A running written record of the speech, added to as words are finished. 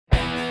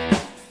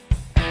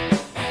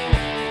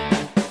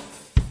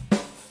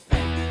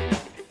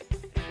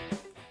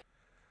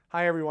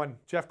Hi everyone,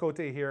 Jeff Cote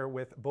here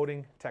with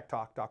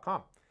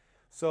boatingtechtalk.com.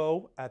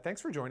 So thanks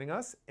for joining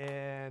us,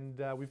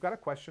 and we've got a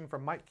question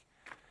from Mike.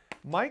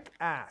 Mike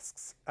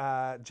asks,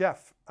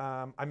 Jeff,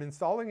 I'm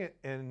installing an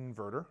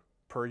inverter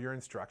per your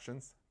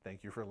instructions.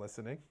 Thank you for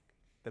listening.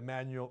 The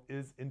manual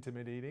is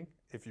intimidating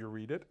if you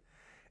read it.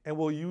 And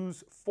we'll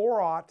use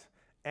 4/0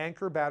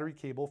 anchor battery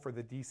cable for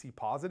the DC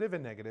positive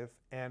and negative,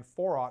 and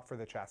 4/0 for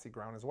the chassis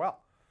ground as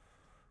well.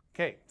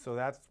 Okay, so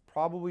that's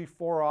probably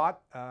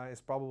 4/0 is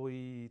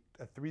probably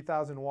a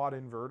 3,000 watt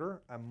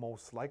inverter,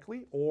 most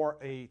likely, or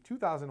a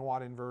 2,000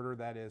 watt inverter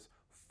that is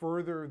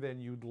further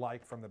than you'd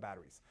like from the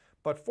batteries.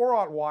 But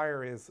 4/0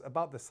 wire is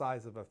about the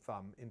size of a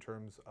thumb in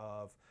terms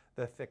of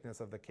the thickness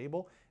of the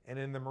cable. And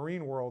in the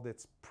marine world,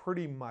 it's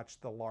pretty much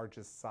the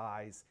largest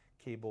size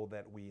cable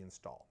that we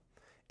install.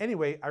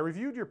 Anyway, I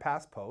reviewed your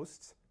past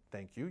posts.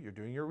 Thank you. You're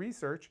doing your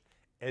research.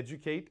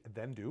 Educate,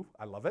 then do.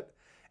 I love it.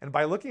 And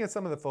by looking at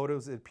some of the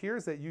photos, it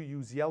appears that you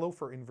use yellow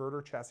for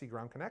inverter chassis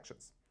ground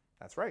connections.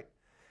 That's right.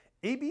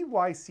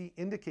 ABYC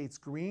indicates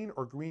green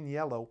or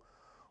green-yellow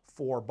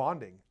for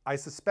bonding. I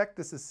suspect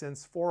this is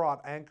since 4/0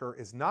 anchor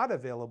is not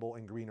available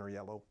in green or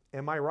yellow.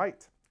 Am I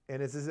right?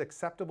 And is it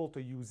acceptable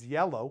to use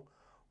yellow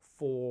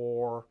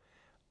for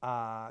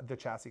the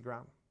chassis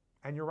ground?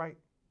 And you're right.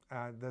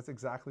 That's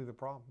exactly the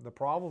problem. The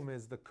problem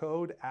is the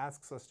code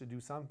asks us to do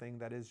something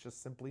that is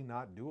just simply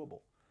not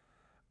doable.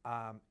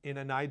 In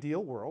an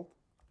ideal world,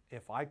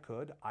 if I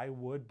could, I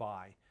would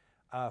buy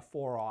a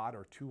 4/0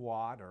 or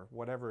 2/0 or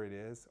whatever it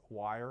is,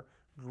 wire,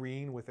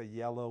 green with a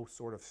yellow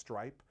sort of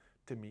stripe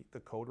to meet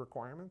the code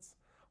requirements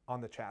on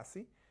the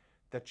chassis.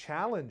 The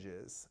challenge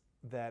is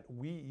that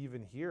we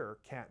even here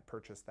can't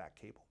purchase that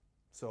cable.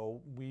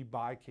 So we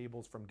buy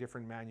cables from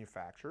different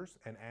manufacturers,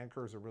 and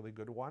Anchor is a really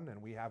good one,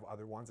 and we have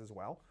other ones as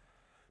well.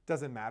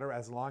 Doesn't matter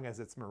as long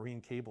as it's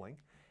marine cabling.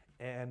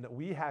 And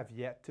we have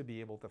yet to be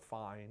able to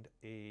find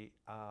a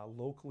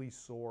locally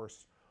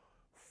sourced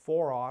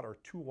 4/0 or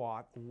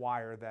 2/0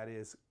 wire that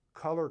is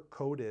color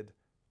coded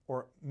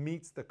or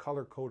meets the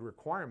color code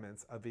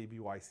requirements of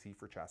ABYC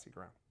for chassis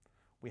ground.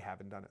 We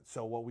haven't done it.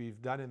 So what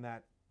we've done in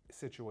that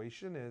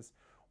situation is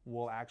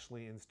we'll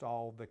actually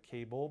install the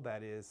cable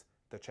that is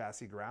the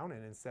chassis ground,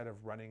 and instead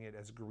of running it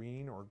as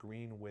green or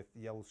green with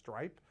yellow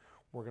stripe,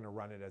 we're going to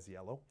run it as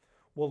yellow.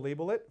 We'll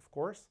label it, of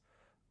course,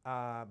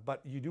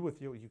 but you do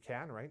with what you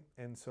can, right?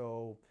 And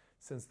so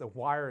since the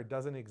wire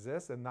doesn't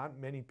exist and not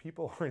many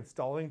people are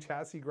installing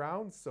chassis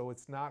grounds, so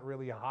it's not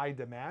really a high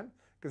demand.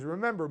 Because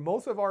remember,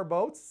 most of our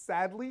boats,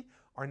 sadly,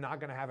 are not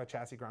going to have a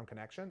chassis ground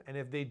connection. And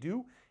if they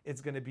do,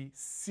 it's going to be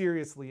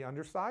seriously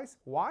undersized.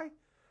 Why?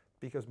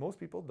 Because most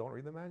people don't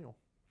read the manual.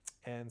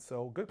 And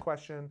so good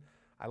question.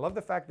 I love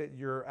the fact that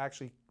you're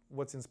actually,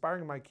 what's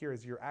inspiring Mike here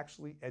is you're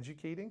actually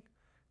educating,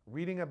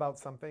 reading about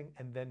something,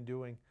 and then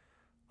doing.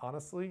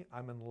 Honestly,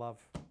 I'm in love.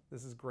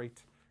 This is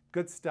great.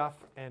 Good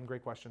stuff and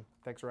great question.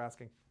 Thanks for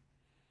asking.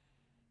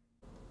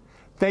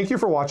 Thank you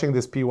for watching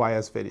this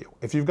PYS video.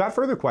 If you've got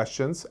further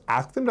questions,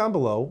 ask them down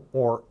below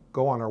or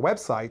go on our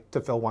website to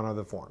fill one of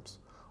the forms.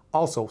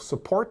 Also,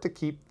 support to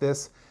keep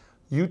this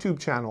YouTube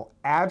channel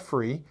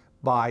ad-free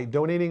by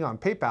donating on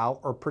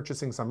PayPal or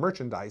purchasing some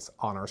merchandise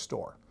on our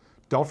store.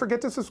 Don't forget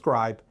to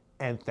subscribe,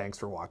 and thanks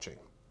for watching.